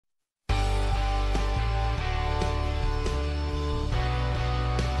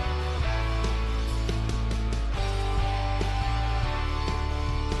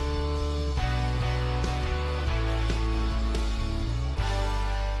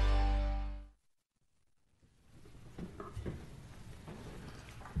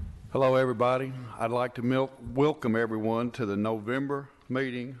Hello, everybody. I'd like to welcome everyone to the November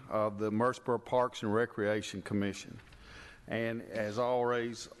meeting of the Murfreesboro Parks and Recreation Commission. And as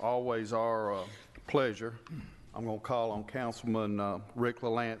always our pleasure, I'm going to call on Councilman Rick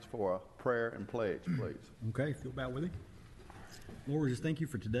LaLance for a prayer and pledge, please. Okay, if you'll bow with me. Lord, we just thank you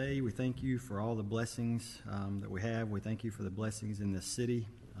for today. We thank you for all the blessings that we have. We thank you for the blessings in this city.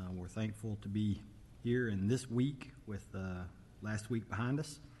 We're thankful to be here in this week with last week behind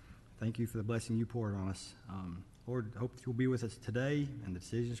us. Thank you for the blessing you poured on us. Lord, hope that you'll be with us today and the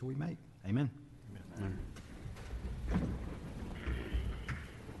decisions we make. Amen. Amen.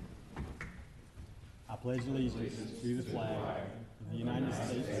 I pledge allegiance to the flag of the United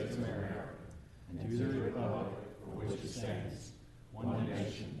States of America and to the republic for which it stands, one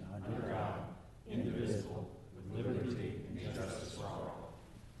nation, under God, indivisible, with liberty and justice for all.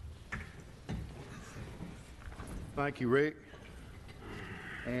 Thank you, Rick.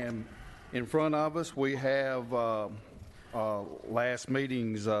 And in front of us, we have last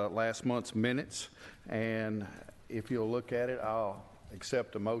month's minutes. And if you'll look at it, I'll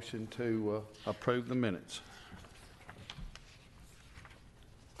accept a motion to approve the minutes.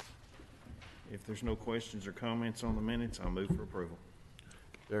 If there's no questions or comments on the minutes, I'll move for approval.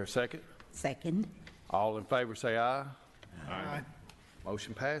 Is there a second? Second. All in favor say aye. Aye.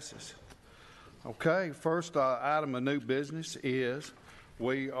 Motion passes. Okay, first item of new business is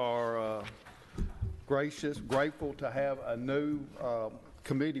we are grateful to have a new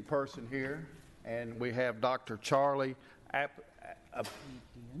committee person here, and we have Dr. Charlie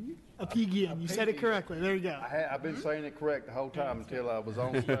Apigian. You said it correctly. There you go. I've been saying it correct the whole time until I was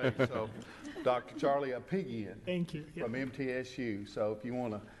on stage. So, Dr. Charlie Apigian. Thank you. From MTSU. So, if you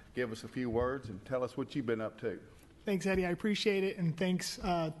want to give us a few words and tell us what you've been up to. Thanks, Eddie. I appreciate it, and thanks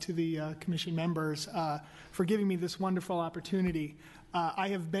to the commission members for giving me this wonderful opportunity. I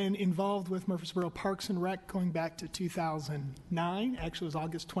have been involved with Murfreesboro Parks and Rec going back to 2009. Actually, it was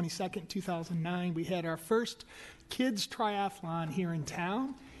August 22nd, 2009. We had our first kids triathlon here in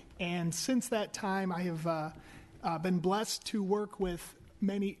town, and since that time, I have been blessed to work with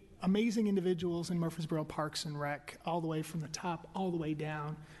many amazing individuals in Murfreesboro Parks and Rec, all the way from the top all the way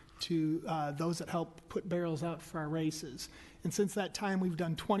down to those that help put barrels out for our races. And since that time, we've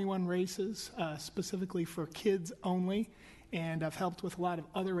done 21 races, specifically for kids only, and I've helped with a lot of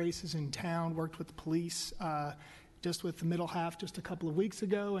other races in town, worked with the police, just with the middle half just a couple of weeks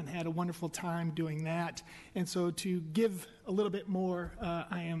ago, and had a wonderful time doing that. And so to give a little bit more,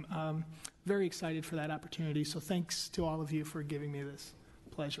 I am very excited for that opportunity. So thanks to all of you for giving me this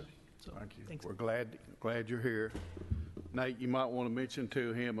pleasure. So, thank you. Thanks. We're glad you're here. Nate, you might want to mention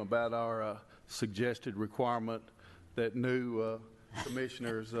to him about our suggested requirement that new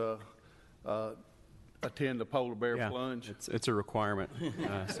commissioners attend the polar bear plunge. It's a requirement.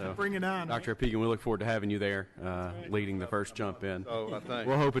 So bring it on, Dr. Apigian, we look forward to having you there, leading the first jump in. Oh, I think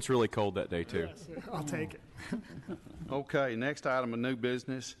we'll hope it's really cold that day too. Yes, I'll take it. Okay, next item of new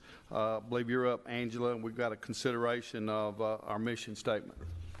business. I believe you're up, Angela, and we've got a consideration of our mission statement.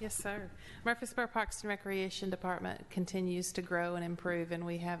 Yes, sir. Murfreesboro Parks and Recreation Department continues to grow and improve, and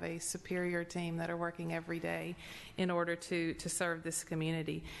we have a superior team that are working every day in order to serve this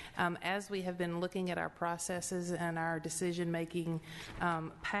community. As we have been looking at our processes and our decision-making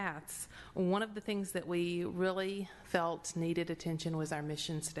paths, one of the things that we really felt needed attention was our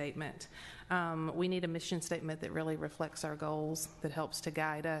mission statement. We need a mission statement that really reflects our goals, that helps to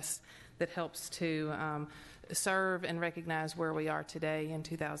guide us, that helps to serve and recognize where we are today in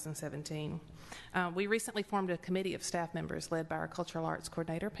 2017. We recently formed a committee of staff members led by our Cultural Arts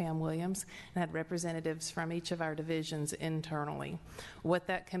Coordinator, Pam Williams, and had representatives from each of our divisions internally. What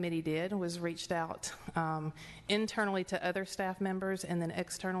that committee did was reached out internally to other staff members and then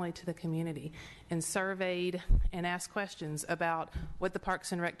externally to the community and surveyed and asked questions about what the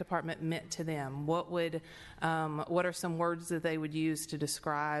Parks and Rec Department meant to them. What are some words that they would use to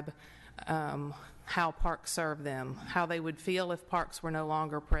describe how parks serve them, how they would feel if parks were no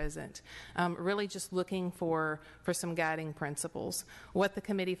longer present. Really just looking for some guiding principles. What the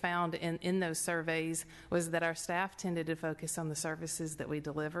committee found in those surveys was that our staff tended to focus on the services that we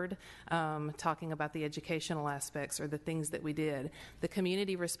delivered, talking about the educational aspects or the things that we did. The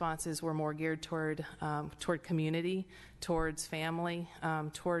community responses were more geared toward community, towards family,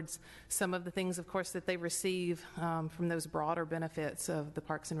 towards some of the things, of course, that they receive from those broader benefits of the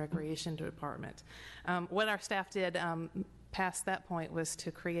Parks and Recreation Department. What our staff did past that point was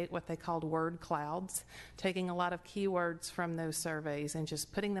to create what they called word clouds, taking a lot of keywords from those surveys and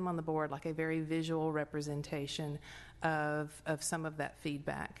just putting them on the board like a very visual representation of some of that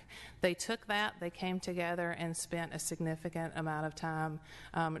feedback. They took that, they came together and spent a significant amount of time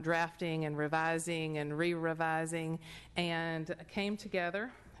drafting and revising and re-revising, and came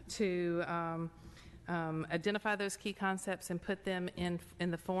together to identify those key concepts and put them in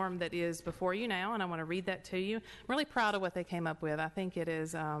the form that is before you now, and I want to read that to you. I'm really proud of what they came up with. I think it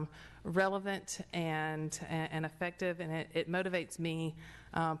is relevant and effective, and it motivates me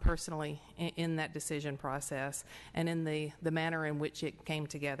personally in that decision process and in the manner in which it came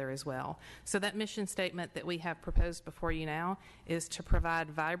together as well. So that mission statement that we have proposed before you now is to provide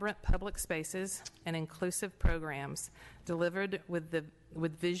vibrant public spaces and inclusive programs delivered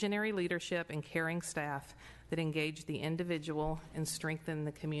with visionary leadership and caring staff that engage the individual and strengthen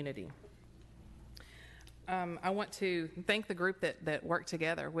the community. I want to thank the group that worked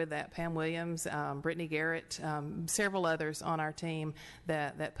together with that. Pam Williams, Brittany Garrett, several others on our team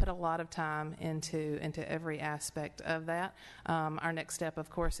that put a lot of time into every aspect of that. Our next step, of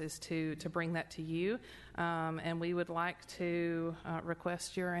course, is to bring that to you, and we would like to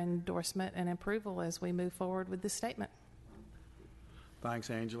request your endorsement and approval as we move forward with this statement. Thanks,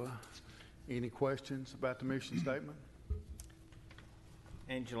 Angela. Any questions about the mission statement?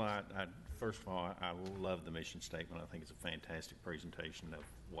 Angela, first of all, I love the mission statement. I think it's a fantastic presentation of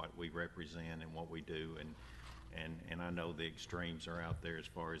what we represent and what we do, and I know the extremes are out there as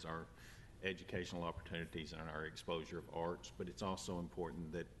far as our educational opportunities and our exposure of arts, but it's also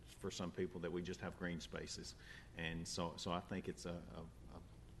important that for some people that we just have green spaces, and so I think it's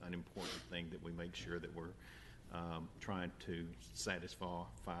an important thing that we make sure that we're trying to satisfy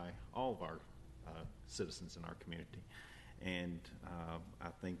all of our citizens in our community. And I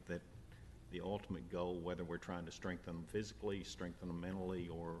think that the ultimate goal, whether we're trying to strengthen them physically, strengthen them mentally,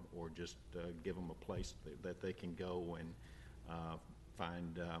 or just give them a place that they can go and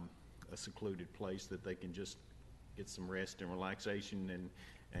find a secluded place that they can just get some rest and relaxation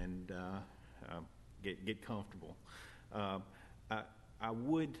and get comfortable. I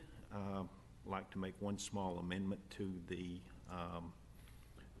would like to make one small amendment to the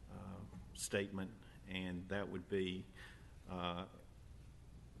statement, and that would be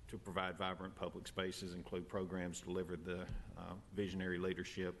to provide vibrant public spaces, include programs to deliver the visionary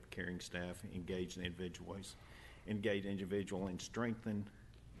leadership, caring staff, engage individual, and strengthen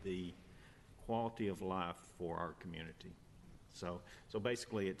the quality of life for our community. So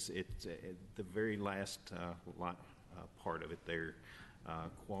basically, it's the very last part of it there.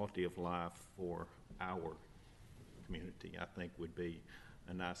 Quality of life for our community, I think, would be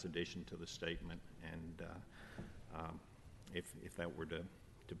a nice addition to the statement, and if that were to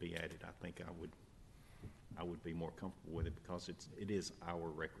be added, I think I would be more comfortable with it, because it is our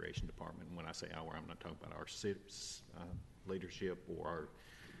recreation department. And when I say our, I'm not talking about our leadership or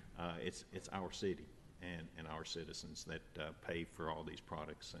it's our city and our citizens that pay for all these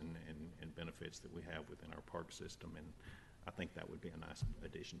products and benefits that we have within our park system, and I think that would be a nice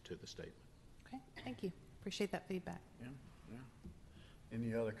addition to the statement. Okay, thank you. Appreciate that feedback. Yeah.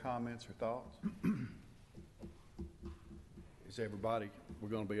 Any other comments or thoughts? Is everybody, we're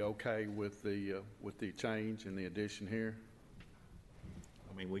going to be okay with the change and the addition here?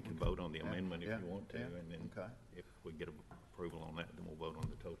 I mean, we can vote on the amendment if you want to, yeah. and then Okay. if we get approval on that, then we'll vote on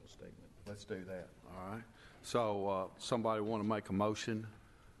the total statement. Let's do that. All right. So somebody want to make a motion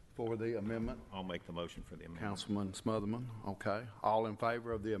for the amendment? I'll make the motion for the amendment. Councilman Smotherman, okay. All in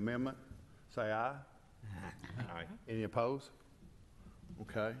favor of the amendment, say aye. Aye. Any opposed?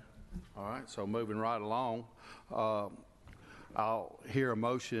 Okay. All right, so moving right along, I'll hear a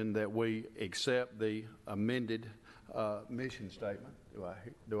motion that we accept the amended mission statement.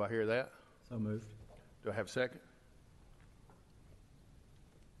 Do I hear that? So moved. Do I have a second?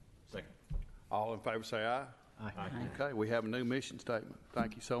 Second. All in favor say aye. Aye. Okay, we have a new mission statement.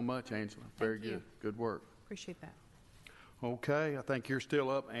 Thank you so much, Angela. Very Thank you. good. Good work. Appreciate that. Okay, I think you're still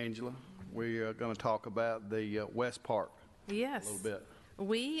up, Angela. We are going to talk about the West Park Yes. a little bit.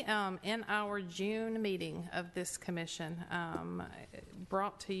 We, in our June meeting of this commission,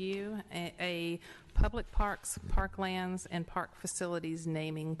 brought to you a public parks, parklands, and park facilities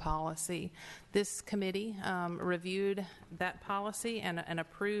naming policy. This committee reviewed that policy and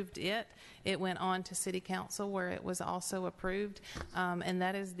approved it. It went on to City Council, where it was also approved, and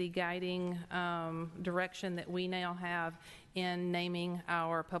that is the guiding direction that we now have in naming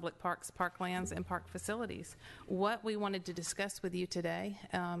our public parks, parklands, and park facilities. What we wanted to discuss with you today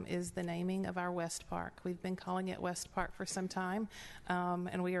is the naming of our West Park. We've been calling it West Park for some time,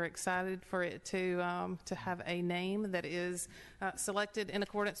 and we are excited for it to have a name that is selected in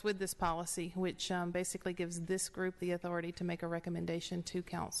accordance with this policy, which basically gives this group the authority to make a recommendation to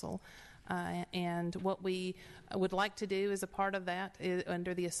council. And what we would like to do as a part of that,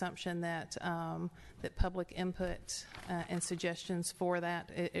 under the assumption that that public input and suggestions for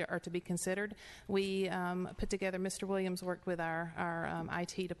that are to be considered, we put together. Mr. Williams worked with our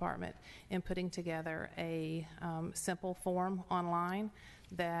IT department in putting together a simple form online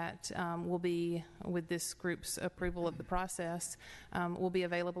that will be, with this group's approval of the process, will be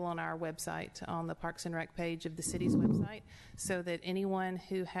available on our website, on the Parks and Rec page of the city's website, so that anyone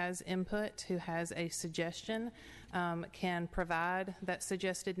who has input, who has a suggestion, can provide that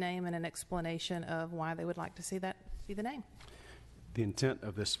suggested name and an explanation of why they would like to see the name. The intent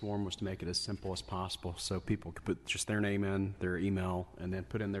of this form was to make it as simple as possible, so people could put just their name in, their email, and then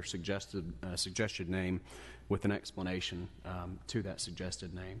put in their suggested name with an explanation to that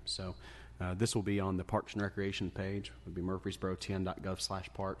suggested name. So this will be on the Parks and Recreation page. It would be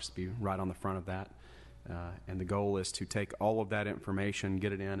murfreesboro10.gov/parks. Be right on the front of that. And the goal is to take all of that information,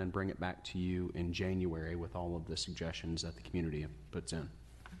 get it in, and bring it back to you in January with all of the suggestions that the community puts in.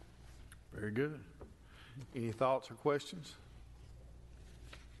 Very good. Any thoughts or questions?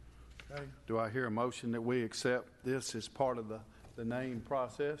 Okay. Do I hear a motion that we accept this as part of the name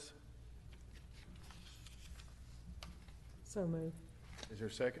process? So moved. Is there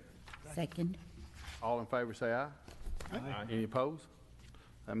a second? Second. All in favor say aye. Aye. Any opposed?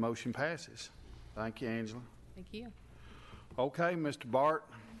 That motion passes. Thank you, Angela. Thank you. Okay, Mr. Bart,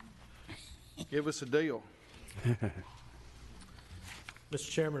 give us a deal. Mr.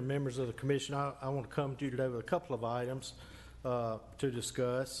 Chairman, members of the commission, I want to come to you today with a couple of items to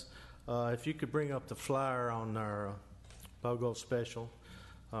discuss. If you could bring up the flyer on our BOGO special.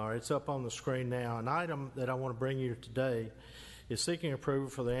 It's up on the screen now. An item that I want to bring you today is seeking approval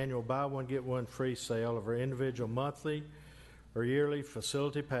for the annual buy one, get one free sale of our individual monthly or yearly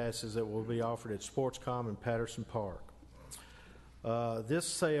facility passes that will be offered at Sportscom in Patterson Park. This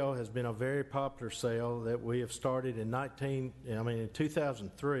sale has been a very popular sale that we have started in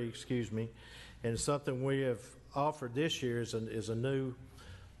 2003, and it's something we have offered this year is a new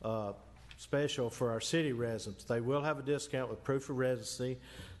special for our city residents. They will have a discount with proof of residency,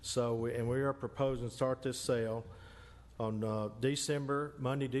 and we are proposing to start this sale on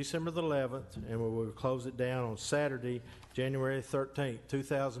Monday, December the 11th, and we will close it down on Saturday, January 13th,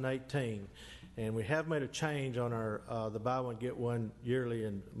 2018. And we have made a change on our the buy one, get one yearly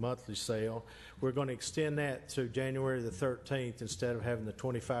and monthly sale. We're going to extend that to January the 13th instead of having the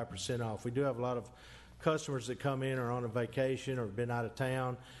 25% off. We do have a lot of customers that come in are on a vacation or have been out of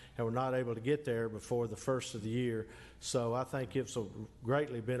town and were not able to get there before the first of the year. So I think it will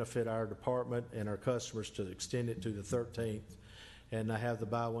greatly benefit our department and our customers to extend it to the 13th and have the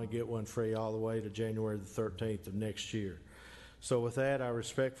buy one, get one free all the way to January the 13th of next year. So with that, I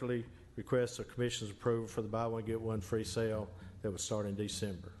respectfully request the Commission's approval for the buy one, get one free sale that will start in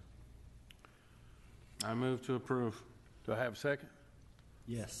December. I move to approve. Do I have a second?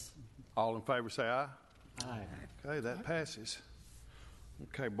 Yes. All in favor say aye. Aye. Okay, that passes.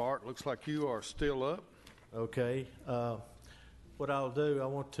 Okay, Bart, looks like you are still up. Okay. What I'll do, I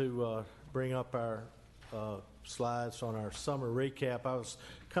want to bring up our slides on our summer recap. I was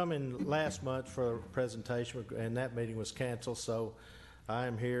coming last month for a presentation, and that meeting was canceled, so I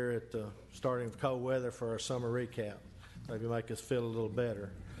am here at the starting of cold weather for our summer recap. Maybe make us feel a little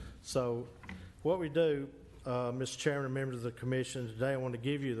better. So what we do, Mr. Chairman and members of the Commission, today I want to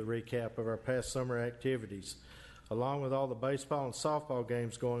give you the recap of our past summer activities. Along with all the baseball and softball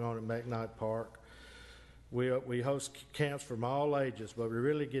games going on at McKnight Park, we host camps from all ages, but we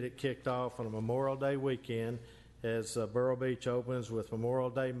really get it kicked off on a Memorial Day weekend as Burrow Beach opens with Memorial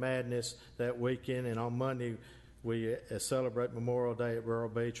Day Madness that weekend, and on Monday we celebrate Memorial Day at Burrow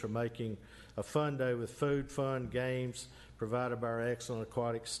Beach for making a fun day with food, fun, games provided by our excellent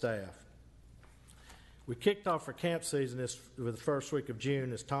aquatic staff. We kicked off our camp season with the first week of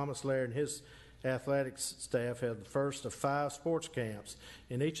June as Thomas Laird and his athletics staff had the first of 5 sports camps.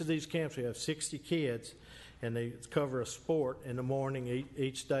 In each of these camps we have 60 kids, and they cover a sport in the morning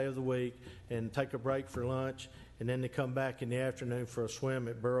each day of the week and take a break for lunch, and then they come back in the afternoon for a swim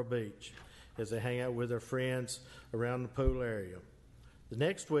at Burrow Beach as they hang out with their friends around the pool area. The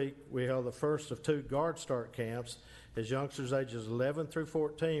next week we held the first of 2 Guard Start camps as youngsters ages 11 through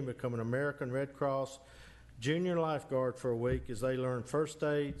 14 become an American Red Cross junior lifeguard for a week as they learn first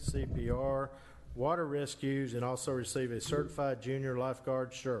aid, CPR, water rescues, and also receive a certified junior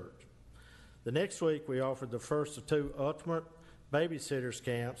lifeguard shirt. The next week we offered the first of 2 ultimate babysitters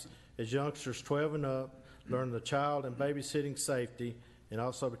camps as youngsters 12 and up learned the child and babysitting safety and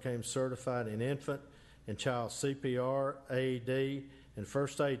also became certified in infant and child CPR, AED, and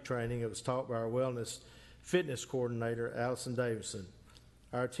first aid training. It was taught by our wellness fitness coordinator, Allison Davison.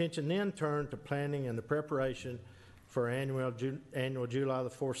 Our attention then turned to planning and the preparation for our annual July the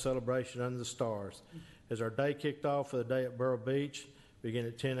 4th celebration under the stars. As our day kicked off for the day at Burrow Beach,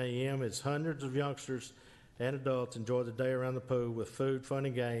 beginning at 10 a.m., as hundreds of youngsters and adults enjoyed the day around the pool with food, fun,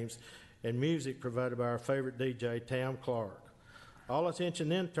 and games, and music provided by our favorite DJ, Tam Clark. All attention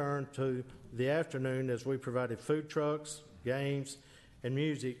then turned to the afternoon as we provided food trucks, games, and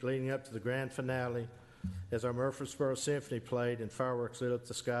music leading up to the grand finale as our Murfreesboro Symphony played and fireworks lit up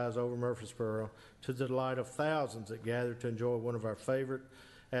the skies over Murfreesboro to the delight of thousands that gathered to enjoy one of our favorite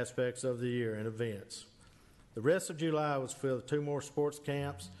aspects of the year and events. The rest of July was filled with 2 more sports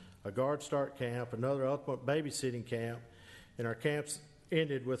camps, a Guard Start camp, another ultimate babysitting camp, and our camps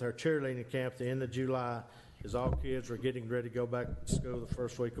ended with our cheerleading camp at the end of July as all kids were getting ready to go back to school the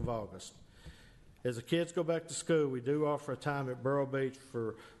first week of August. As the kids go back to school, we do offer a time at Burrow Beach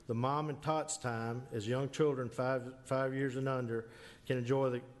for the Mom and Tots time, as young children 5 years and under can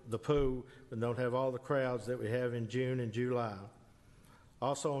enjoy the pool and don't have all the crowds that we have in June and July.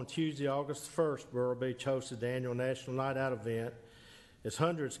 Also on Tuesday, August 1st, Burrow Beach hosted the annual National Night Out event as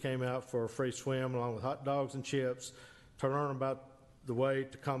hundreds came out for a free swim along with hot dogs and chips to learn about the way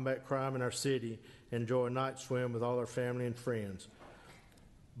to combat crime in our city and enjoy a night swim with all our family and friends.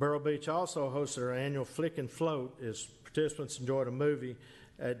 Burrow Beach also hosted our annual Flick and Float as participants enjoyed a movie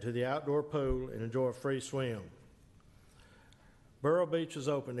to the outdoor pool and enjoy a free swim. Burrow Beach was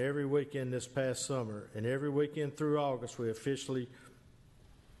open every weekend this past summer, and every weekend through August we officially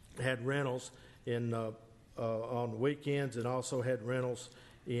had rentals on weekends and also had rentals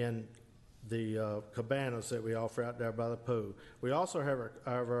in the cabanas that we offer out there by the pool. We also have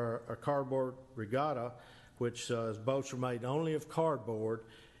our cardboard regatta, which boats are made only of cardboard,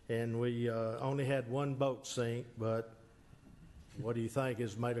 and we only had one boat sink, but what do you think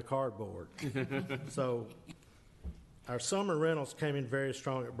is made of cardboard? So our summer rentals came in very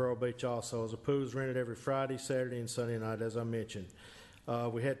strong at Burrow Beach also, as the pool is rented every Friday, Saturday, and Sunday night, as I mentioned.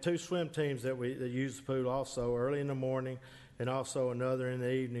 We had 2 swim teams that used the pool also early in the morning and also another in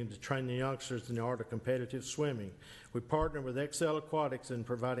the evening to train the youngsters in the art of competitive swimming. We partnered with Excel Aquatics in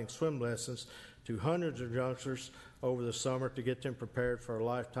providing swim lessons to hundreds of youngsters over the summer to get them prepared for a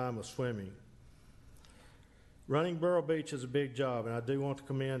lifetime of swimming. Running Burrow Beach is a big job, and I do want to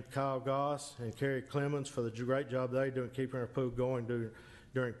commend Kyle Goss and Kerry Clemens for the great job they do in keeping our pool going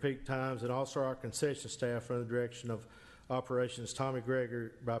during peak times, and also our concession staff under the direction of Operations Tommy Gregory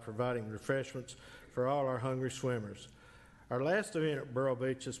by providing refreshments for all our hungry swimmers. Our last event at Burrow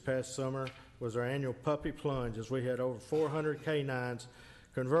Beach this past summer was our annual Puppy Plunge, as we had over 400 canines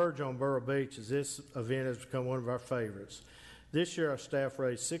converge on Burrow Beach, as this event has become one of our favorites. This year, our staff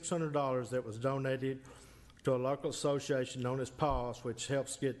raised $600 that was donated to a local association known as PAWS, which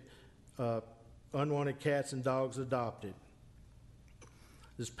helps get unwanted cats and dogs adopted.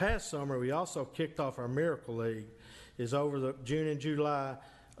 This past summer, we also kicked off our Miracle League. Is over the June and July,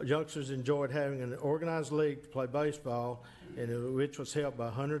 youngsters enjoyed having an organized league to play baseball, and which was helped by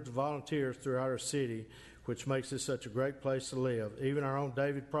hundreds of volunteers throughout our city, which makes this such a great place to live. Even our own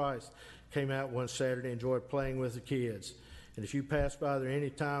David Price came out one Saturday and enjoyed playing with the kids. And if you pass by there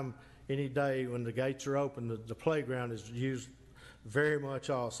any time, any day when the gates are open, the playground is used very much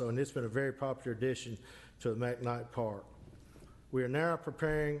also, and it's been a very popular addition to the McKnight Park. We are now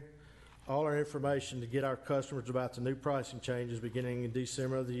preparing all our information to get our customers about the new pricing changes beginning in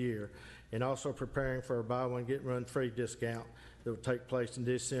December of the year, and also preparing for a buy one get one free discount that will take place in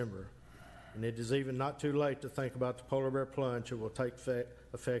December. And it is even not too late to think about the Polar Bear Plunge. It will take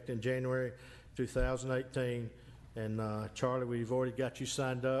effect in January 2018. And Charlie, we've already got you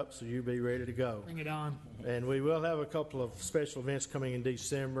signed up, so you'll be ready to go. Bring it on. And we will have a couple of special events coming in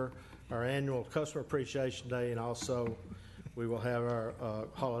December, our annual Customer Appreciation Day, and also we will have our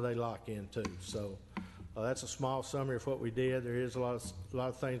holiday lock-in too. So that's a small summary of what we did. There is a lot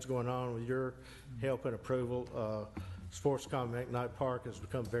of things going on with your help and approval. Sports Common McKnight Park has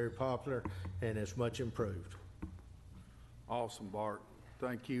become very popular and is much improved. Awesome, Bart.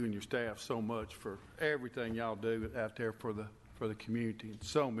 Thank you and your staff so much for everything y'all do out there for the community. And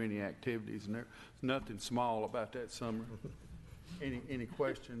so many activities, and there's nothing small about that summer. Any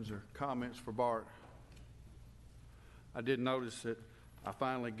questions or comments for Bart? I did notice that I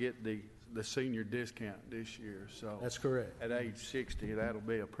finally get the senior discount this year. So that's correct. At age 60, that'll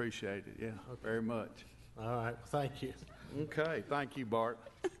be appreciated. Yeah, okay. Very much. All right. Thank you. Okay. Thank you, Bart.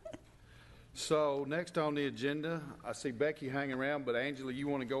 So next on the agenda, I see Becky hanging around, but Angela, you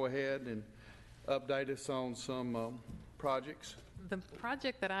want to go ahead and update us on some projects? The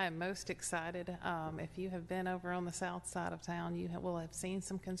project that I am most excited, if you have been over on the south side of town, will have seen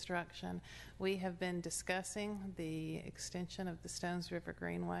some construction. We have been discussing the extension of the Stones River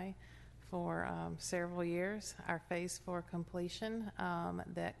Greenway for several years. Our Phase 4 completion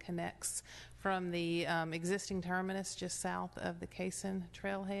that connects from the existing terminus just south of the Cason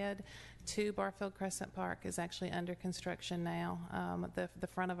Trailhead to Barfield Crescent Park is actually under construction now. The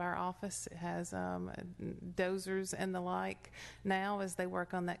front of our office has dozers and the like now as they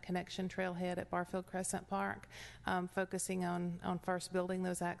work on that connection trailhead at Barfield Crescent Park, focusing on first building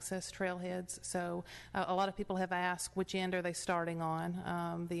those access trailheads. So a lot of people have asked, which end are they starting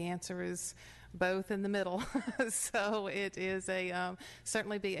on? The answer is both in the middle. So it is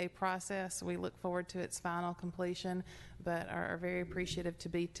certainly be a process. We look forward to its final completion, but are very appreciative to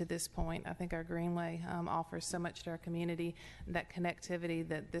be to this point. I think our Greenway offers so much to our community. That connectivity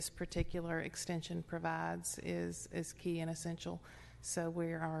that this particular extension provides is key and essential. So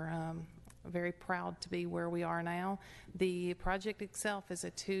we are very proud to be where we are now. The project itself is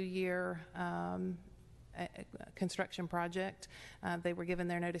a 2-year construction project. They were given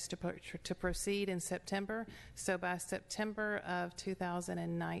their notice to proceed in September. So by September of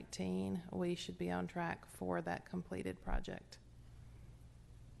 2019, we should be on track for that completed project.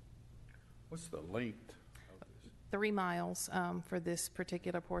 What's the length? 3 miles for this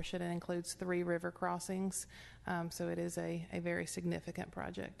particular portion. It includes 3 river crossings. So it is a very significant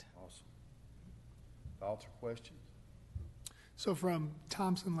project. Awesome. Thoughts or questions? So from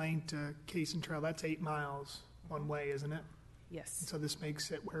Thompson Lane to Cason Trail, that's 8 miles one way, isn't it? Yes. And so this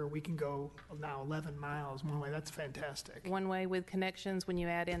makes it where we can go now 11 miles one way. That's fantastic. One way with connections. When you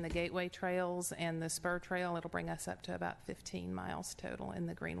add in the gateway trails and the spur trail, it'll bring us up to about 15 miles total in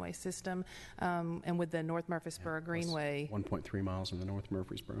the Greenway system. And with the North Murfreesboro Greenway, 1.3 miles in the North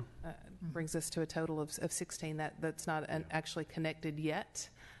Murfreesboro. brings us to a total of 16. That's not actually connected yet.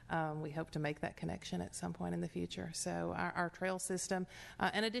 We hope to make that connection at some point in the future. So our trail system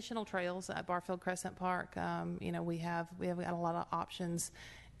and additional trails at Barfield Crescent Park, we have got a lot of options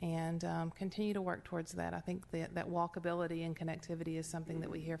and continue to work towards that. I think that walkability and connectivity is something that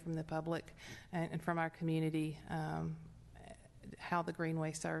we hear from the public and from our community. How the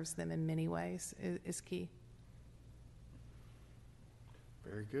Greenway serves them in many ways is key.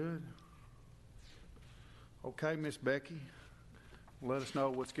 Very good. Okay, Miss Becky, let us know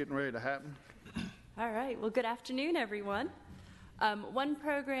what's getting ready to happen. All right. Well, good afternoon, everyone. One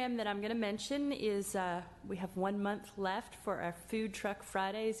program that I'm going to mention is we have 1 month left for our Food Truck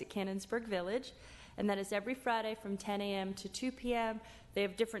Fridays at Cannonsburg Village, and that is every Friday from 10 a.m. to 2 p.m. They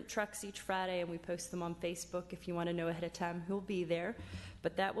have different trucks each Friday, and we post them on Facebook if you want to know ahead of time who'll be there.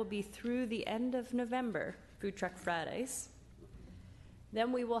 But that will be through the end of November, Food Truck Fridays.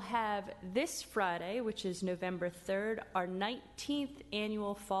 Then we will have this Friday, which is November 3rd, our 19th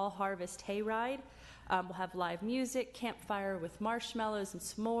annual Fall Harvest Hayride. We'll have live music, campfire with marshmallows and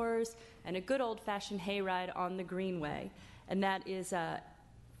s'mores, and a good old-fashioned hayride on the Greenway. And that is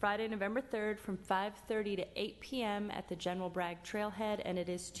Friday, November 3rd from 5:30 to 8 p.m. at the General Bragg Trailhead, and it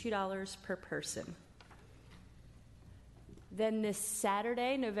is $2 per person. Then this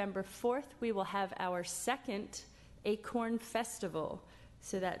Saturday, November 4th, we will have our second Acorn Festival.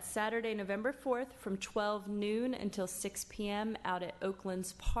 So that's Saturday, November 4th from 12 noon until 6 p.m. out at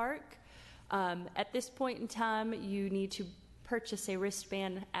Oaklands Park. At this point in time, you need to purchase a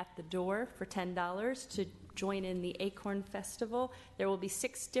wristband at the door for $10 to join in the Acorn Festival. There will be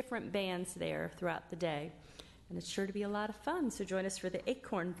 6 different bands there throughout the day, and it's sure to be a lot of fun, so join us for the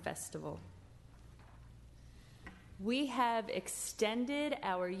Acorn Festival. We have extended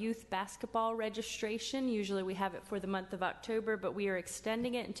our youth basketball registration. Usually we have it for the month of October, but we are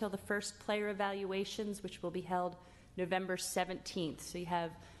extending it until the first player evaluations, which will be held November 17th. So you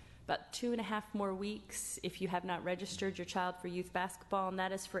have about 2.5 more weeks if you have not registered your child for youth basketball, and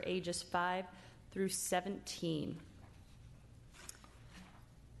that is for ages 5 through 17.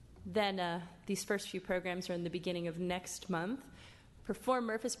 Then these first few programs are in the beginning of next month. Perform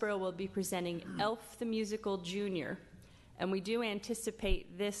Murfreesboro will be presenting Elf the Musical Junior, and we do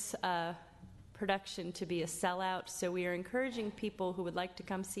anticipate this production to be a sellout, so we are encouraging people who would like to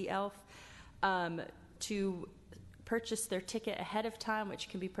come see Elf to purchase their ticket ahead of time, which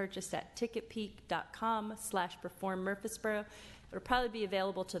can be purchased at ticketpeak.com/Perform Murfreesboro. It'll probably be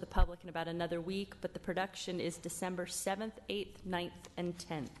available to the public in about another week, but the production is December 7th, 8th, 9th, and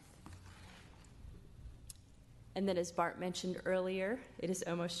 10th. And then, as Bart mentioned earlier, it is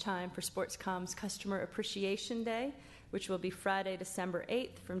almost time for SportsCom's Customer Appreciation Day, which will be Friday, December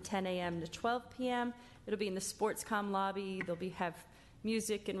 8th from 10 a.m. to 12 p.m. It'll be in the SportsCom lobby. There'll have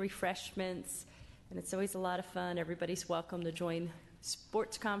music and refreshments. and it's always a lot of fun. Everybody's welcome to join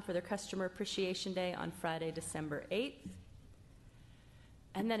SportsCom for their Customer Appreciation Day on Friday, December 8th.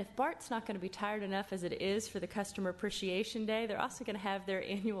 And then if Bart's not going to be tired enough as it is for the Customer Appreciation Day, they're also going to have their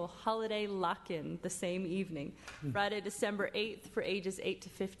annual holiday lock-in the same evening. Friday, December 8th for ages 8 to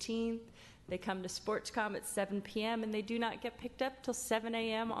 15. They come to SportsCom at 7 p.m. and they do not get picked up till 7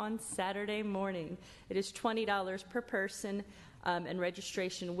 a.m. on Saturday morning. It is $20 per person, and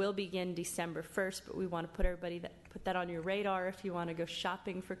registration will begin December 1st, but we want to put that on your radar. If you want to go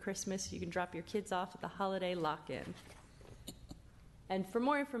shopping for Christmas, you can drop your kids off at the holiday lock-in. And for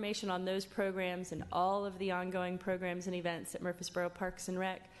more information on those programs and all of the ongoing programs and events at Murfreesboro Parks and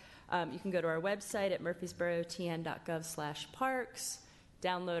Rec, you can go to our website at murfreesborotn.gov/parks,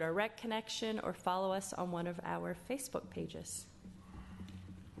 download our Rec Connection, or follow us on one of our Facebook pages.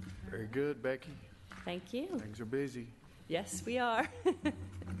 Very good, Becky. Thank you. Things are busy. Yes, we are.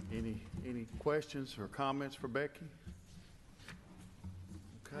 Any questions or comments for Becky?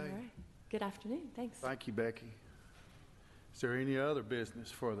 All Okay. right. Good afternoon. Thanks. Thank you, Becky. Is there any other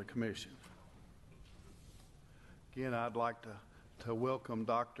business for the commission? Again, I'd like to welcome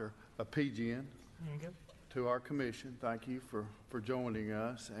Dr. Apigian to our commission. Thank you for joining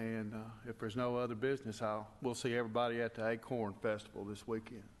us. And if there's no other business, we'll see everybody at the Acorn Festival this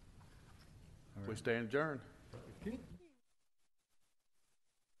weekend. We stand adjourned.